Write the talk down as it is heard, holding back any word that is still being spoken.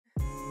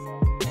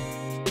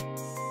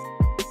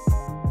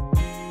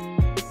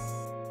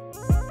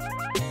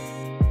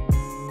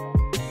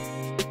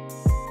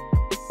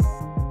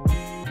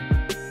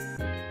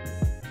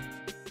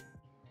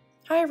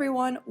Hi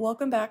everyone,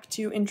 welcome back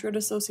to Intro to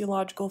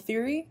Sociological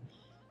Theory.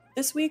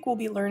 This week we'll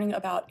be learning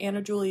about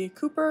Anna Julia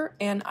Cooper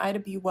and Ida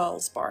B.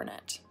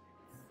 Wells-Barnett.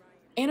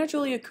 Anna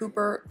Julia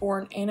Cooper,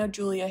 born Anna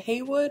Julia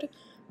Haywood,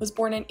 was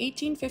born in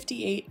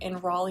 1858 in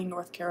Raleigh,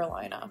 North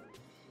Carolina.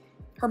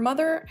 Her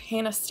mother,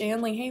 Hannah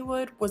Stanley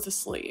Haywood, was a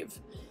slave.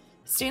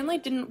 Stanley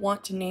didn't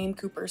want to name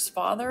Cooper's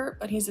father,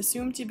 but he's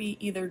assumed to be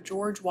either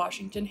George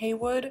Washington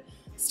Haywood,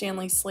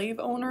 Stanley's slave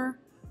owner,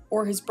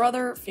 or his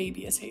brother,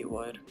 Fabius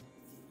Haywood.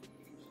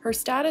 Her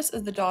status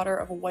as the daughter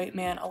of a white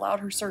man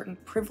allowed her certain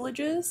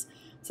privileges,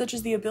 such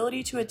as the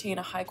ability to attain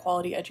a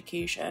high-quality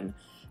education,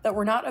 that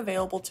were not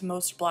available to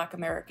most Black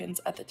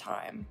Americans at the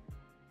time.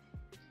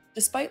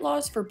 Despite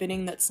laws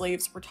forbidding that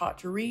slaves were taught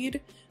to read,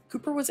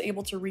 Cooper was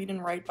able to read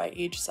and write by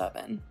age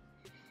 7.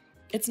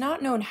 It's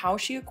not known how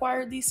she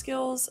acquired these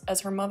skills, as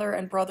her mother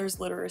and brother's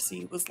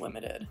literacy was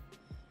limited.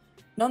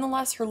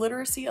 Nonetheless, her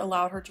literacy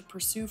allowed her to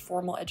pursue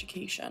formal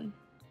education.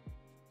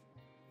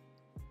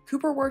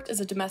 Cooper worked as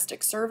a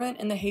domestic servant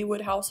in the Haywood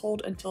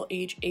household until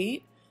age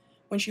 8,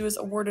 when she was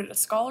awarded a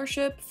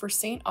scholarship for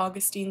St.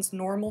 Augustine's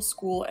Normal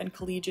School and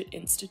Collegiate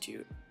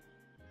Institute.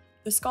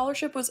 The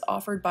scholarship was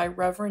offered by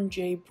Reverend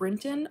J.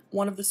 Brinton,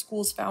 one of the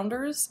school's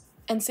founders,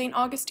 and St.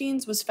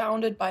 Augustine's was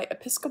founded by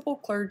Episcopal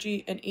clergy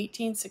in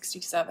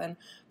 1867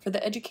 for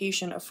the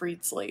education of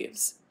freed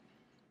slaves.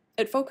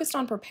 It focused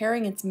on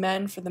preparing its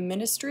men for the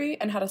ministry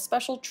and had a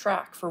special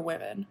track for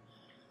women.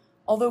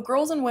 Although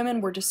girls and women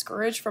were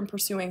discouraged from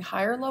pursuing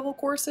higher-level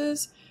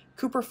courses,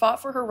 Cooper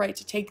fought for her right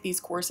to take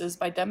these courses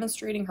by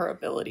demonstrating her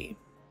ability.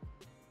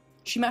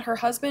 She met her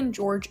husband,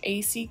 George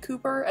A.C.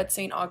 Cooper, at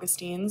St.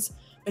 Augustine's,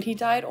 but he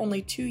died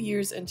only 2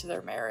 years into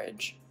their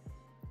marriage.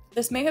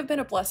 This may have been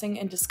a blessing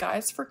in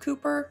disguise for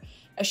Cooper,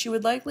 as she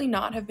would likely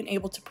not have been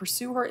able to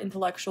pursue her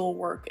intellectual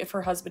work if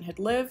her husband had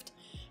lived,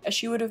 as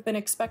she would have been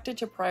expected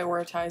to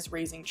prioritize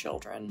raising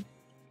children.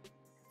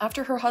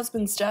 After her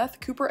husband's death,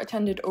 Cooper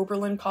attended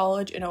Oberlin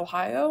College in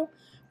Ohio,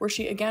 where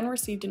she again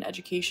received an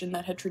education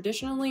that had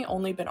traditionally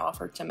only been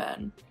offered to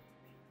men.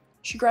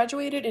 She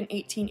graduated in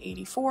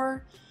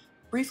 1884,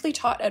 briefly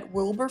taught at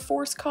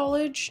Wilberforce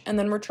College, and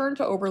then returned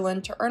to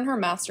Oberlin to earn her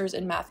master's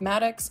in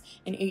mathematics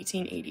in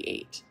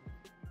 1888.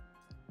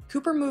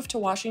 Cooper moved to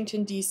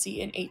Washington,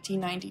 D.C. in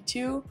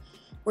 1892,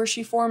 where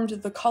she formed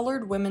the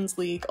Colored Women's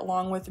League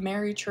along with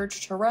Mary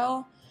Church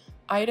Terrell,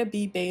 Ida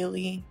B.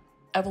 Bailey,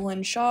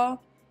 Evelyn Shaw,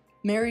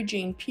 Mary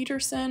Jane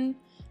Peterson,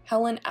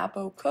 Helen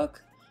Appo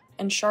Cook,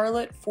 and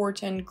Charlotte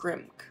Fortin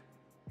Grimke.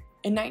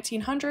 In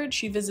 1900,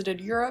 she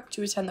visited Europe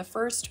to attend the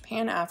first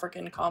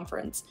Pan-African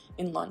Conference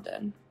in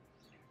London.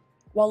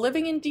 While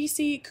living in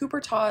D.C.,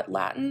 Cooper taught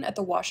Latin at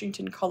the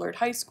Washington Colored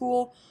High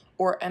School,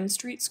 or M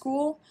Street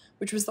School,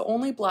 which was the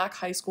only Black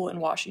high school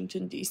in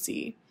Washington,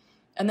 D.C.,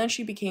 and then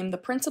she became the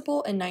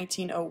principal in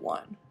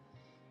 1901.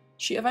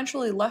 She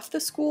eventually left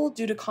the school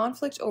due to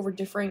conflict over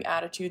differing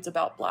attitudes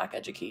about Black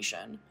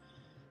education.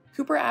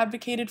 Cooper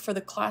advocated for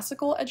the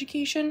classical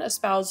education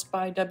espoused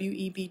by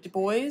W.E.B. Du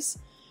Bois,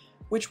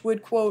 which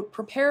would, quote,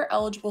 prepare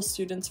eligible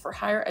students for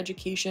higher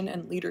education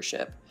and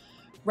leadership,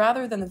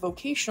 rather than the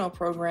vocational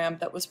program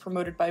that was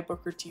promoted by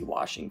Booker T.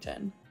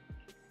 Washington.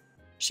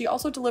 She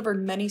also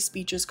delivered many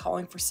speeches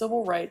calling for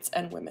civil rights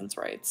and women's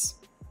rights.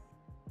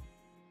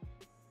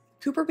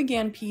 Cooper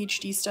began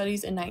PhD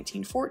studies in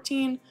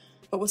 1914,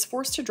 but was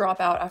forced to drop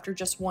out after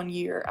just 1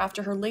 year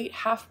after her late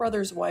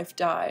half-brother's wife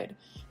died,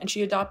 and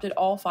she adopted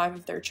all 5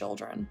 of their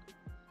children.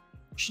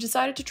 She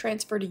decided to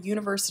transfer to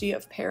University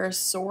of Paris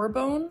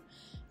Sorbonne,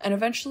 and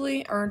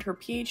eventually earned her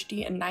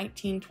PhD in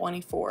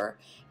 1924,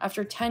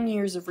 after 10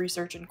 years of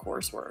research and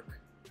coursework.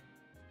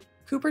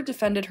 Cooper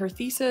defended her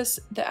thesis,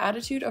 The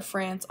Attitude of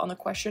France on the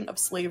Question of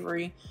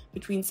Slavery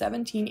between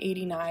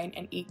 1789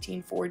 and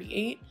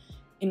 1848,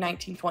 in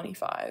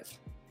 1925.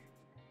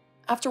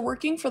 After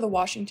working for the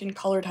Washington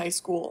Colored High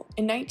School,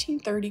 in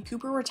 1930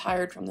 Cooper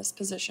retired from this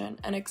position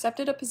and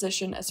accepted a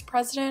position as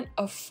president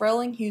of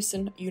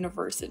Frelinghuysen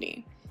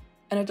University,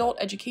 an adult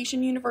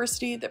education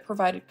university that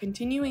provided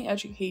continuing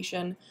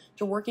education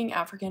to working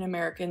African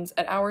Americans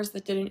at hours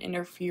that didn't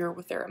interfere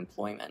with their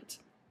employment.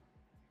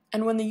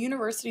 And when the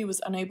university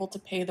was unable to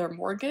pay their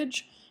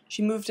mortgage,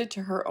 she moved it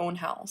to her own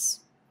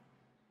house.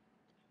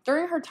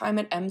 During her time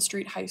at M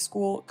Street High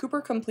School,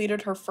 Cooper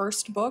completed her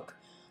first book,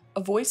 A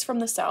Voice from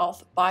the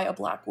South by a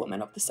Black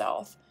Woman of the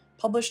South,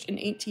 published in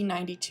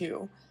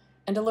 1892,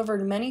 and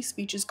delivered many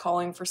speeches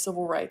calling for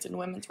civil rights and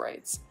women's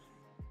rights.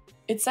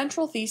 Its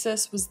central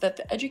thesis was that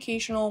the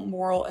educational,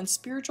 moral, and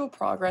spiritual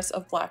progress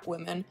of Black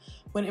women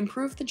would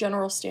improve the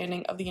general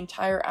standing of the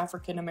entire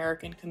African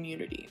American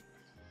community.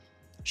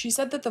 She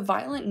said that the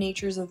violent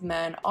natures of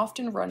men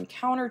often run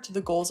counter to the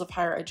goals of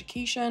higher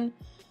education,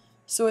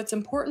 so it's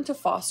important to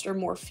foster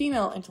more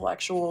female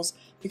intellectuals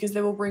because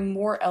they will bring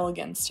more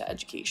elegance to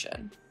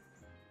education.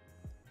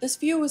 This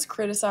view was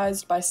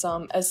criticized by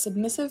some as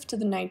submissive to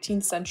the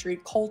 19th century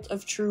cult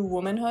of true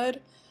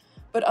womanhood,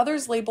 but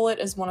others label it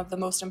as one of the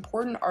most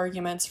important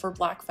arguments for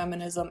Black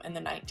feminism in the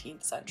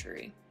 19th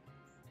century.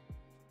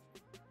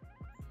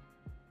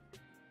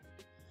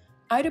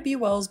 Ida B.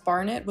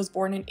 Wells-Barnett was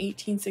born in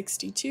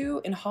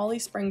 1862 in Holly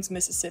Springs,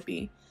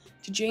 Mississippi,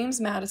 to James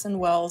Madison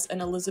Wells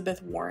and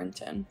Elizabeth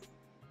Warrenton.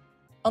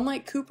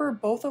 Unlike Cooper,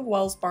 both of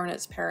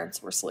Wells-Barnett's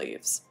parents were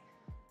slaves.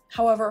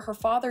 However, her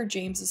father,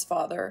 James's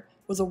father,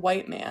 was a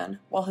white man,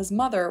 while his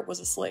mother was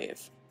a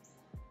slave.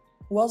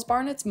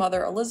 Wells-Barnett's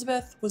mother,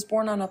 Elizabeth, was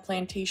born on a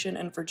plantation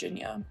in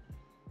Virginia.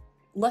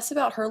 Less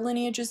about her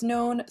lineage is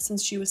known,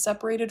 since she was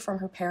separated from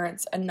her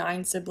parents and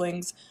 9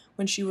 siblings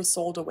when she was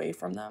sold away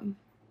from them.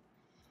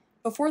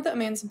 Before the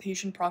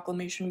Emancipation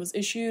Proclamation was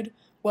issued,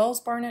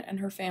 Wells-Barnett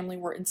and her family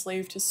were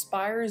enslaved to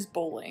Spires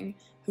Bowling,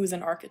 who was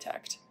an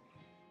architect.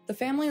 The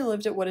family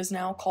lived at what is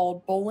now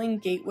called Bowling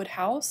Gatewood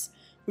House,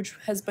 which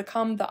has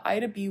become the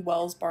Ida B.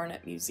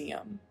 Wells-Barnett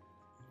Museum.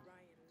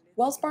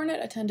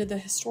 Wells-Barnett attended the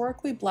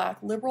historically black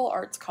liberal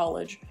arts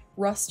college,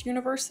 Rust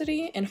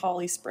University, in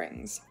Holly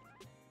Springs.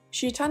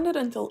 She attended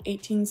until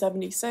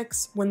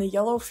 1876, when the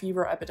yellow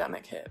fever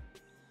epidemic hit.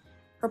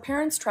 Her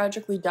parents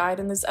tragically died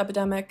in this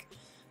epidemic,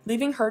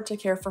 leaving her to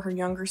care for her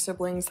younger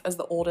siblings as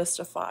the oldest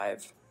of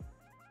 5.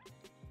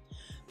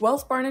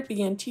 Wells-Barnett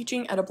began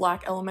teaching at a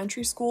black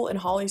elementary school in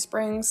Holly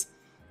Springs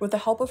with the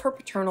help of her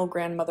paternal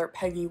grandmother,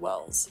 Peggy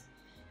Wells.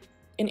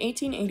 In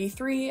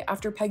 1883,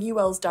 after Peggy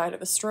Wells died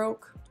of a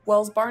stroke,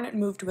 Wells-Barnett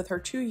moved with her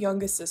 2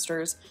 youngest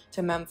sisters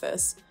to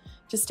Memphis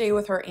to stay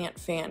with her Aunt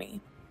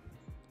Fanny.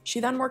 She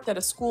then worked at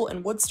a school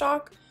in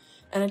Woodstock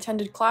and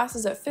attended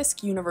classes at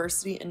Fisk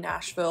University in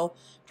Nashville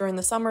during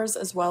the summers,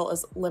 as well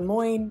as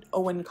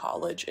Lemoyne-Owen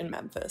College in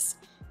Memphis,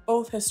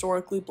 both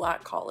historically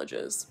black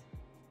colleges.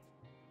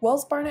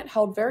 Wells-Barnett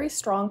held very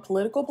strong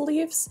political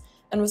beliefs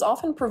and was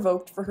often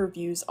provoked for her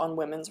views on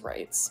women's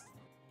rights.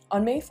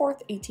 On May 4,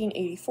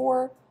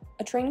 1884,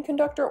 a train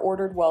conductor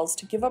ordered Wells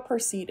to give up her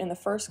seat in the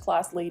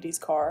first-class ladies'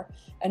 car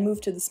and move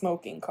to the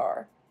smoking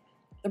car.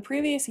 The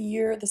previous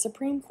year, the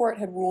Supreme Court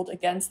had ruled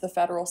against the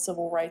Federal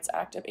Civil Rights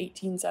Act of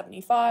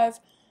 1875,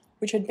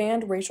 which had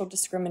banned racial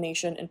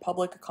discrimination in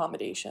public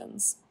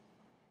accommodations.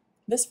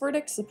 This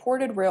verdict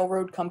supported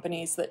railroad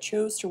companies that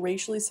chose to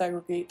racially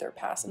segregate their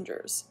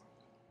passengers.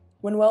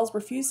 When Wells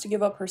refused to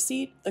give up her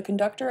seat, the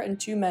conductor and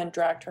 2 men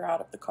dragged her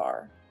out of the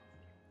car.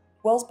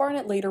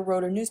 Wells-Barnett later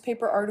wrote a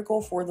newspaper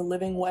article for The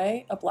Living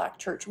Way, a black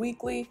church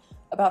weekly,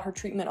 about her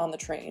treatment on the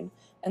train,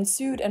 and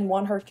sued and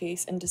won her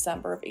case in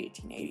December of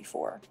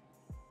 1884.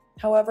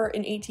 However,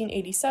 in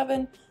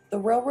 1887, the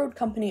railroad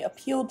company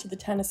appealed to the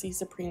Tennessee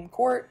Supreme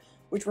Court,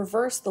 which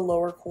reversed the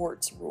lower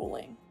court's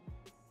ruling.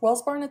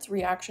 Wells-Barnett's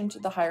reaction to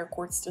the higher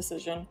court's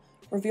decision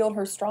revealed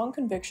her strong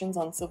convictions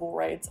on civil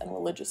rights and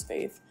religious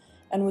faith,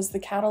 and was the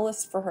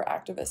catalyst for her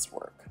activist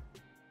work.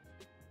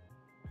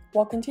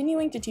 While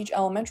continuing to teach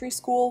elementary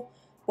school,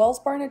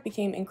 Wells-Barnett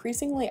became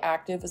increasingly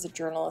active as a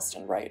journalist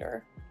and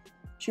writer.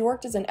 She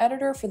worked as an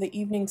editor for the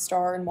Evening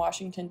Star in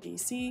Washington,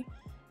 D.C.,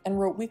 and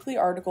wrote weekly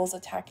articles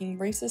attacking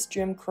racist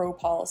Jim Crow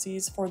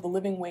policies for the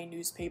Living Way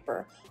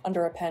newspaper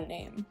under a pen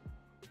name.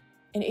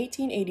 In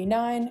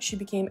 1889, she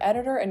became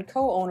editor and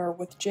co-owner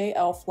with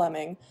J.L.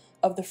 Fleming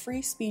of the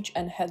Free Speech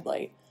and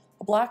Headlight,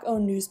 a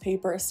black-owned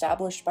newspaper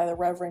established by the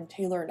Reverend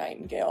Taylor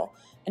Nightingale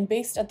and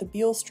based at the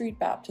Beale Street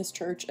Baptist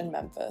Church in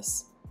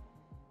Memphis.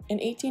 In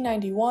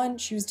 1891,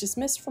 she was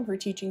dismissed from her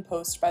teaching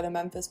post by the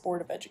Memphis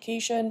Board of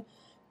Education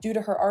due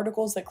to her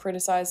articles that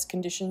criticized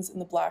conditions in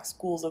the black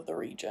schools of the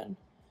region.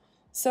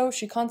 So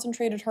she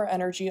concentrated her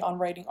energy on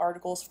writing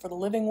articles for the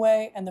Living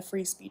Way and the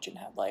Free Speech and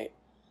Headlight.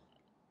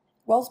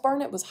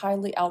 Wells-Barnett was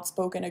highly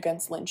outspoken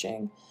against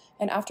lynching,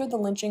 and after the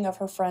lynching of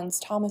her friends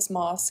Thomas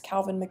Moss,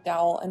 Calvin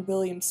McDowell, and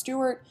William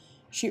Stewart,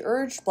 she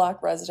urged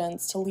black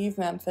residents to leave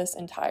Memphis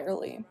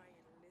entirely.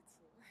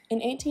 In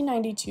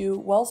 1892,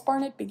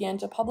 Wells-Barnett began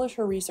to publish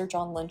her research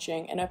on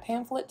lynching in a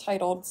pamphlet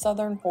titled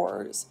Southern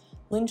Horrors: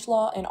 Lynch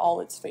Law in All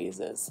Its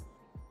Phases.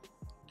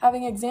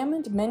 Having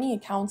examined many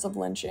accounts of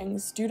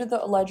lynchings due to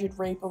the alleged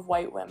rape of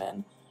white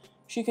women,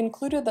 she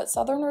concluded that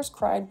Southerners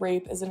cried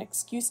rape as an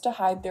excuse to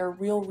hide their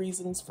real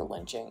reasons for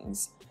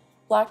lynchings: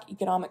 black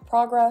economic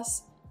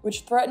progress,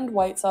 which threatened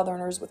white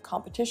Southerners with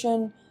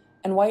competition,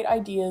 and white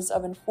ideas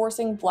of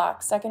enforcing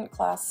black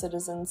second-class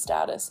citizen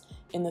status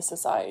in the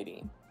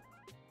society.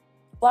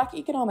 Black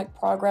economic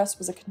progress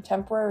was a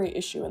contemporary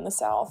issue in the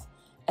South,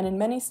 and in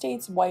many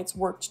states whites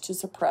worked to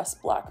suppress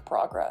black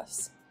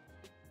progress.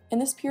 In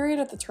this period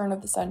at the turn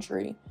of the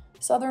century,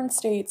 Southern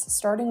states,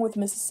 starting with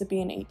Mississippi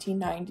in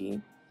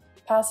 1890,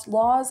 passed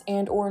laws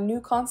and/or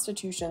new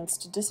constitutions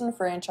to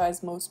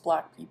disenfranchise most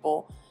black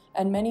people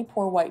and many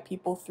poor white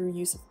people through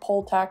use of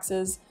poll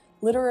taxes,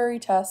 literary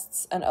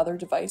tests, and other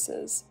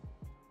devices.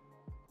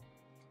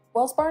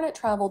 Wells-Barnett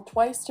traveled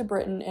twice to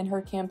Britain in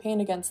her campaign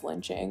against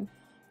lynching,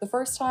 the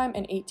first time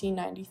in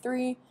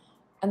 1893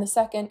 and the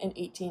second in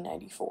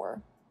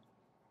 1894.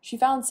 She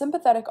found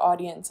sympathetic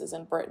audiences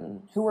in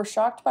Britain who were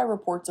shocked by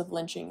reports of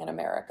lynching in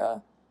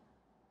America.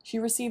 She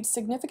received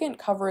significant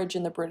coverage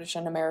in the British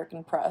and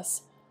American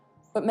press,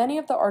 but many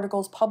of the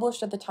articles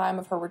published at the time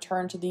of her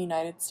return to the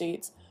United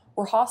States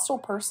were hostile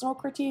personal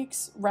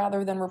critiques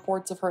rather than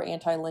reports of her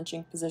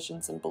anti-lynching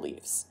positions and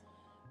beliefs.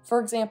 For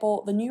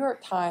example, the New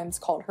York Times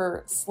called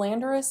her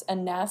slanderous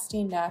and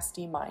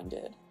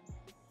nasty-minded.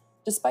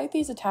 Despite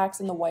these attacks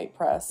in the white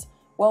press,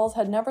 Wells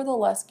had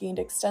nevertheless gained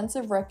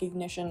extensive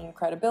recognition and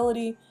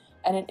credibility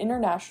and an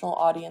international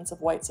audience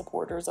of white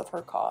supporters of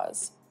her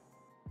cause.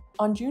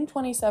 On June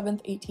 27,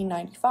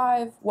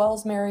 1895,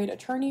 Wells married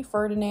attorney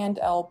Ferdinand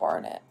L.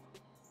 Barnett.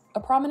 A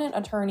prominent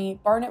attorney,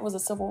 Barnett was a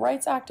civil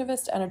rights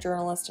activist and a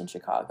journalist in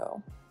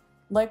Chicago.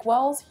 Like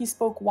Wells, he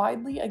spoke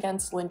widely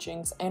against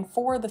lynchings and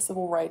for the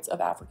civil rights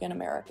of African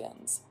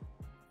Americans.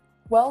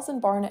 Wells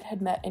and Barnett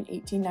had met in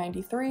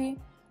 1893,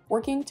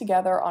 working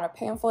together on a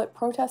pamphlet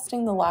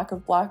protesting the lack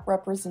of black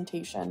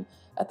representation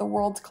at the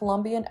World's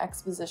Columbian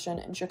Exposition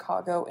in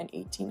Chicago in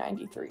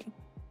 1893.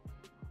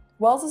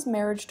 Wells's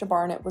marriage to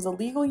Barnett was a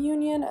legal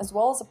union as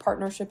well as a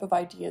partnership of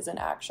ideas and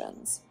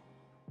actions.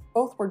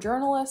 Both were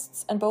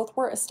journalists, and both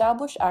were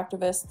established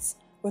activists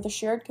with a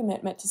shared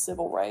commitment to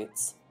civil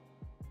rights.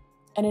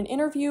 In an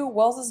interview,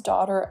 Wells's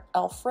daughter,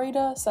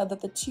 Alfreda, said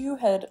that the two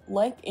had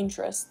like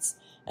interests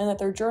and that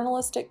their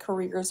journalistic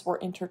careers were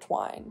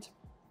intertwined.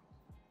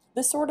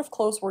 This sort of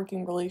close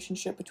working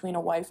relationship between a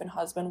wife and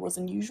husband was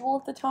unusual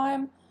at the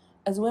time,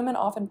 as women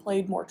often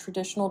played more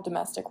traditional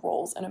domestic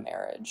roles in a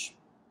marriage.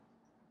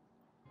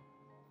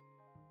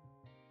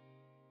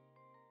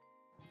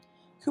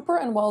 Cooper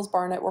and Wells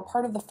Barnett were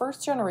part of the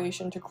first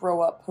generation to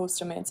grow up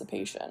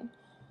post-emancipation,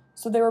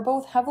 so they were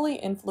both heavily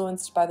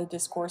influenced by the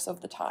discourse of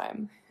the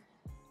time.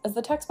 As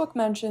the textbook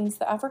mentions,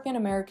 the African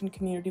American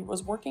community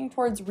was working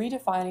towards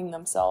redefining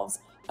themselves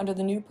under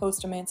the new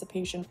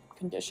post-emancipation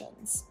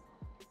conditions.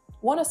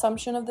 One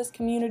assumption of this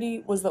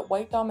community was that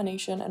white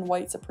domination and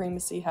white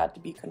supremacy had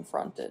to be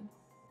confronted.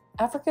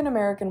 African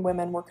American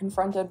women were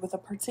confronted with a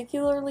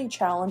particularly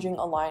challenging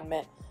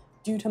alignment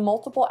due to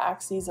multiple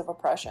axes of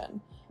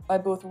oppression by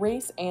both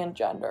race and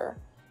gender,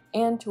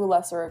 and to a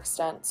lesser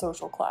extent,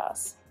 social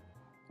class.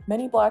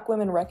 Many black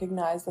women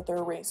recognized that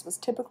their race was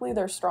typically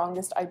their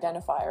strongest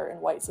identifier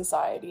in white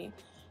society,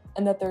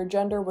 and that their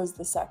gender was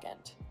the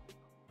second.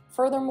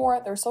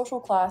 Furthermore, their social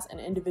class and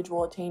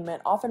individual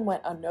attainment often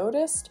went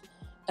unnoticed,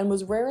 and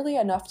was rarely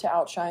enough to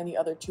outshine the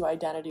other two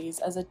identities,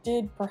 as it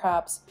did,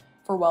 perhaps,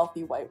 for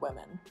wealthy white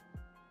women.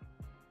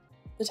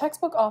 The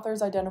textbook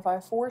authors identify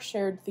 4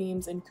 shared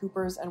themes in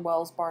Cooper's and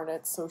Wells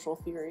Barnett's social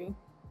theory.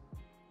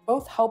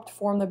 Both helped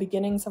form the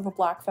beginnings of a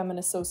black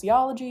feminist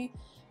sociology,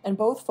 and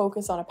both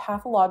focus on a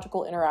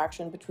pathological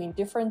interaction between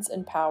difference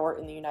and power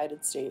in the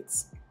United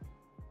States.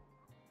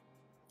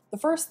 The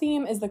first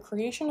theme is the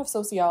creation of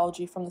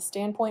sociology from the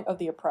standpoint of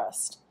the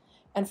oppressed,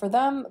 and for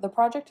them, the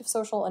project of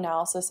social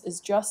analysis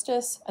is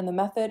justice and the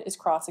method is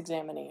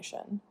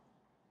cross-examination.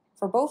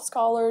 For both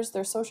scholars,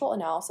 their social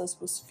analysis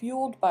was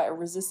fueled by a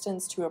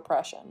resistance to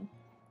oppression.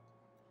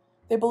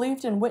 They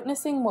believed in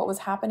witnessing what was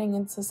happening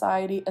in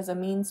society as a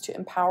means to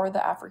empower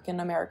the African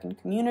American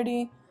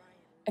community,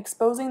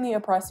 exposing the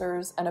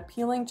oppressors, and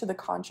appealing to the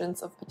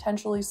conscience of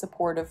potentially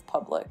supportive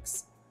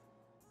publics.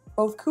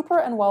 Both Cooper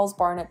and Wells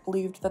Barnett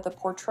believed that the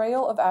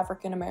portrayal of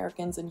African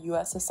Americans in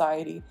U.S.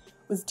 society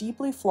was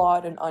deeply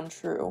flawed and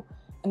untrue,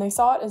 and they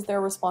saw it as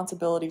their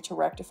responsibility to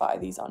rectify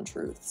these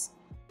untruths.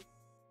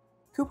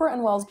 Cooper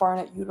and Wells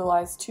Barnett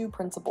utilized 2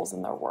 principles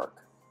in their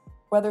work: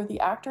 whether the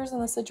actors in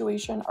the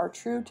situation are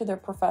true to their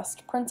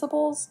professed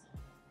principles,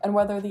 and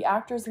whether the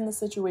actors in the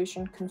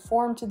situation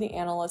conform to the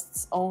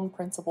analyst's own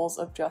principles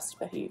of just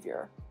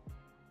behavior.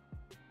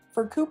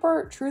 For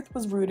Cooper, truth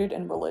was rooted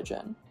in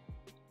religion.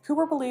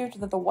 Cooper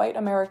believed that the white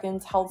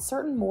Americans held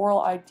certain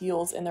moral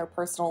ideals in their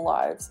personal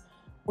lives,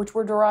 which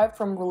were derived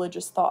from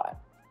religious thought.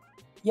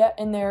 Yet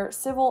in their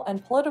civil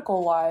and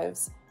political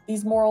lives,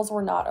 these morals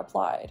were not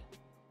applied.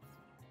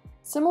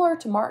 Similar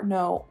to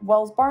Martineau,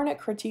 Wells Barnett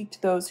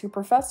critiqued those who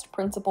professed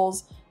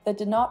principles that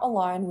did not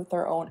align with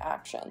their own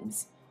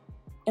actions.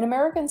 In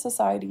American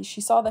society,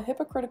 she saw the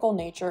hypocritical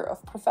nature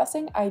of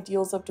professing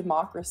ideals of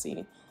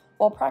democracy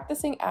while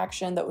practicing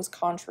action that was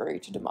contrary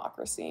to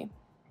democracy.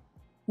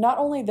 Not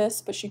only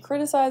this, but she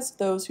criticized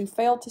those who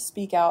failed to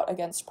speak out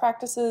against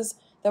practices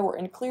that were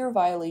in clear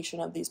violation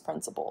of these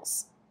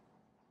principles.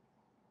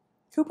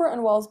 Cooper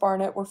and Wells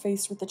Barnett were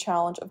faced with the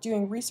challenge of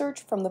doing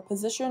research from the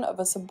position of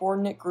a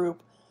subordinate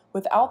group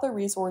without the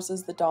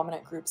resources the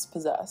dominant groups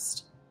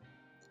possessed.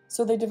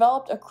 So they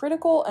developed a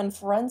critical and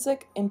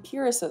forensic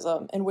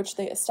empiricism in which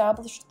they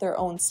established their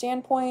own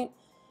standpoint,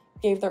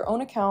 gave their own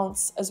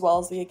accounts as well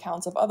as the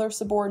accounts of other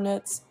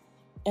subordinates,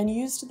 and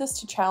used this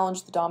to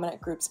challenge the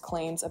dominant group's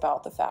claims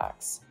about the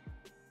facts.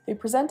 They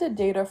presented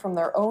data from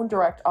their own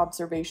direct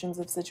observations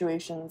of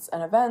situations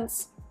and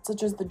events,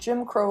 such as the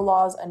Jim Crow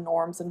laws and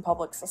norms in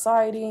public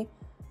society,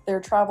 their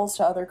travels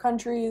to other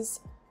countries,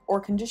 or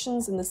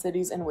conditions in the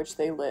cities in which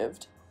they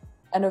lived,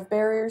 and of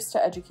barriers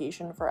to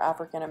education for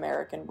African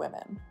American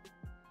women.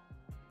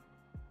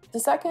 The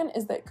second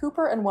is that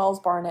Cooper and Wells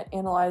Barnett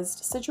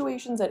analyzed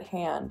situations at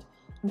hand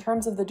in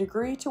terms of the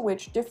degree to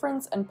which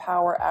difference and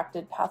power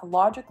acted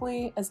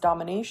pathologically as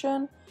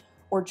domination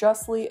or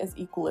justly as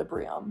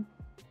equilibrium.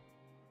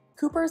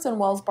 Cooper's and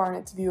Wells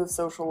Barnett's view of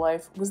social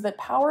life was that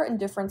power and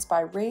difference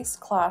by race,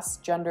 class,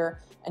 gender,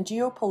 and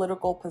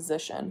geopolitical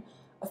position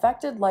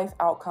affected life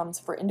outcomes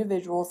for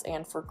individuals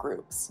and for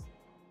groups.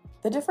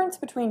 The difference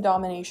between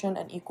domination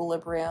and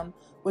equilibrium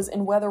was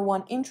in whether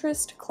one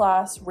interest,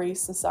 class,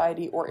 race,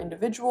 society, or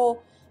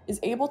individual is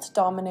able to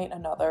dominate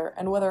another,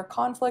 and whether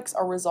conflicts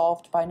are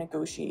resolved by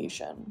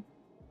negotiation.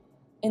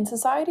 In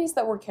societies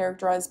that were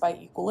characterized by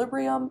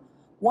equilibrium,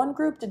 one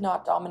group did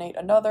not dominate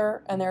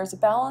another, and there is a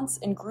balance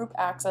in group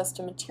access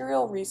to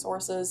material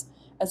resources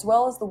as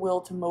well as the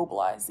will to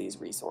mobilize these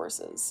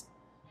resources.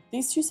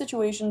 These two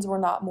situations were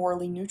not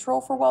morally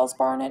neutral for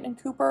Wells-Barnett and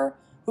Cooper,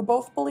 who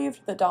both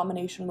believed that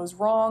domination was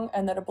wrong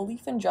and that a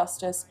belief in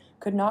justice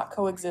could not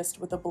coexist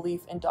with a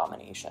belief in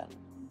domination.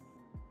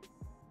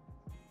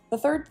 The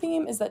third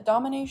theme is that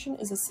domination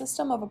is a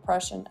system of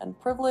oppression and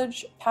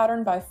privilege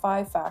patterned by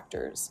 5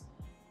 factors: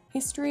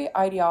 history,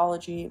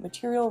 ideology,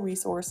 material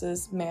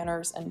resources,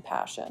 manners, and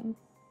passion.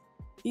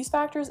 These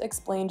factors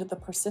explained the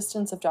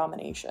persistence of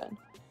domination.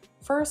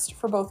 First,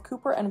 for both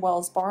Cooper and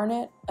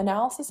Wells-Barnett,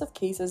 analysis of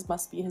cases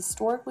must be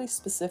historically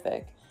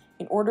specific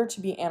in order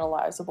to be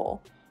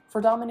analyzable,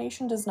 for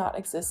domination does not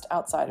exist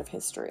outside of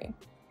history.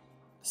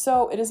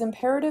 So, it is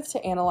imperative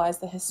to analyze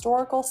the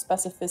historical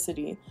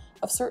specificity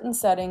of certain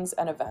settings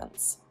and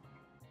events.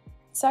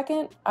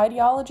 Second,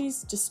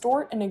 ideologies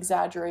distort and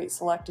exaggerate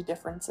selected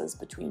differences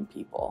between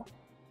people.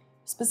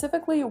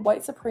 Specifically,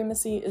 white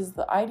supremacy is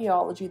the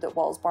ideology that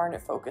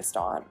Wells-Barnett focused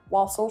on,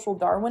 while social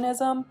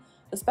Darwinism,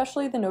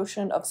 especially the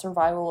notion of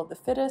survival of the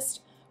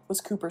fittest, was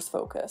Cooper's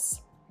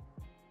focus.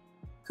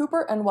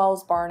 Cooper and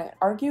Wells-Barnett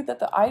argued that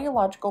the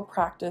ideological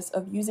practice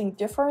of using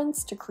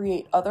difference to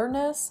create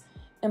otherness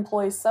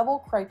employs several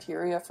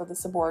criteria for the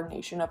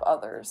subordination of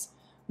others,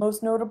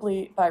 most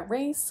notably by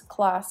race,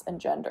 class, and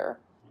gender.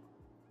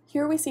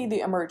 Here we see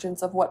the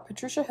emergence of what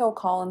Patricia Hill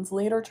Collins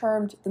later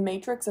termed the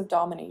matrix of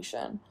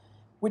domination,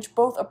 which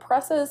both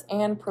oppresses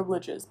and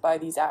privileges by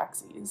these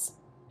axes.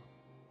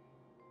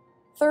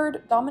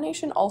 Third,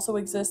 domination also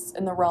exists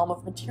in the realm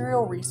of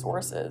material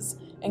resources,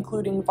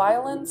 including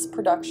violence,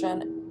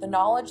 production, the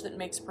knowledge that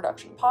makes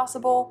production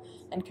possible,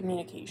 and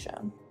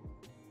communication.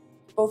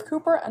 Both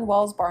Cooper and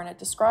Wells-Barnett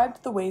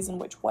described the ways in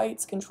which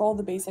whites control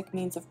the basic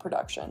means of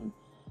production: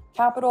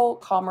 capital,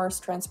 commerce,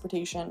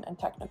 transportation, and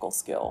technical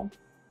skill.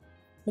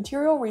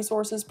 Material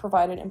resources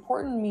provided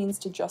important means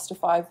to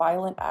justify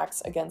violent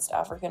acts against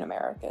African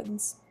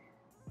Americans.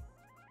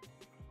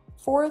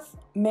 Fourth,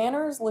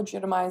 manners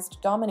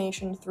legitimized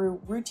domination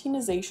through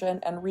routinization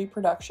and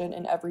reproduction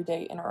in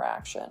everyday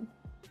interaction.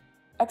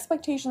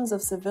 Expectations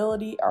of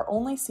civility are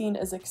only seen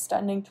as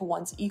extending to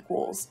one's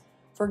equals,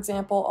 for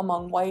example,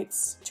 among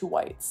whites to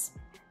whites.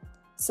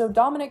 So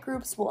dominant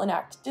groups will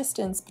enact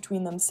distance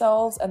between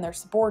themselves and their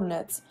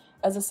subordinates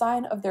as a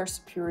sign of their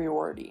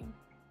superiority.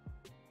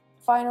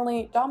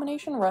 Finally,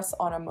 domination rests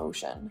on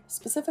emotion,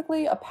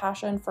 specifically a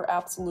passion for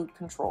absolute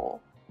control.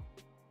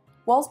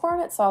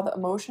 Wells-Barnett saw the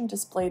emotion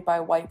displayed by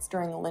whites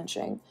during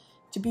lynching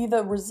to be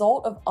the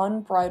result of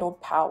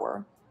unbridled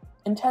power,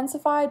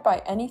 intensified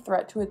by any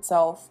threat to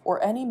itself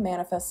or any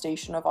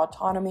manifestation of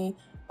autonomy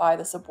by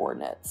the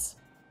subordinates.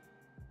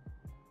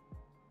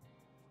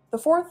 The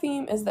fourth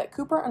theme is that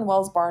Cooper and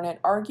Wells-Barnett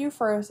argue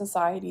for a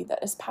society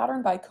that is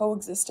patterned by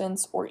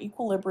coexistence or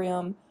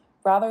equilibrium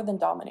rather than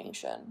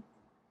domination.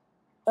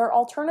 Their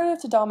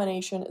alternative to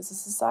domination is a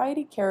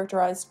society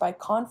characterized by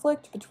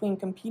conflict between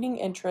competing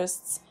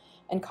interests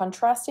and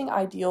contrasting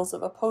ideals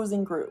of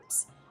opposing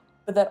groups,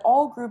 but that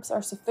all groups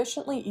are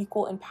sufficiently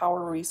equal in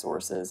power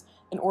resources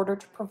in order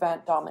to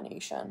prevent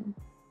domination.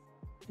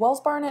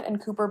 Wells-Barnett and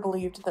Cooper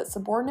believed that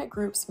subordinate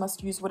groups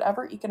must use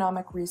whatever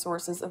economic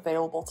resources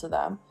available to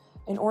them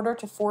in order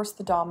to force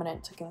the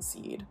dominant to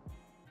concede.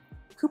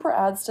 Cooper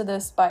adds to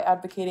this by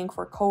advocating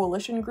for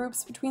coalition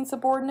groups between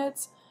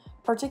subordinates,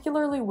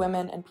 particularly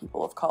women and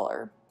people of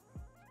color.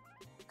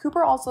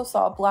 Cooper also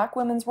saw Black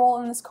women's role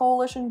in this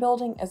coalition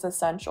building as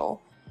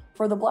essential,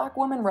 for the Black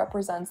woman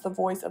represents the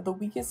voice of the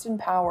weakest in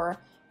power,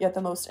 yet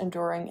the most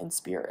enduring in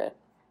spirit.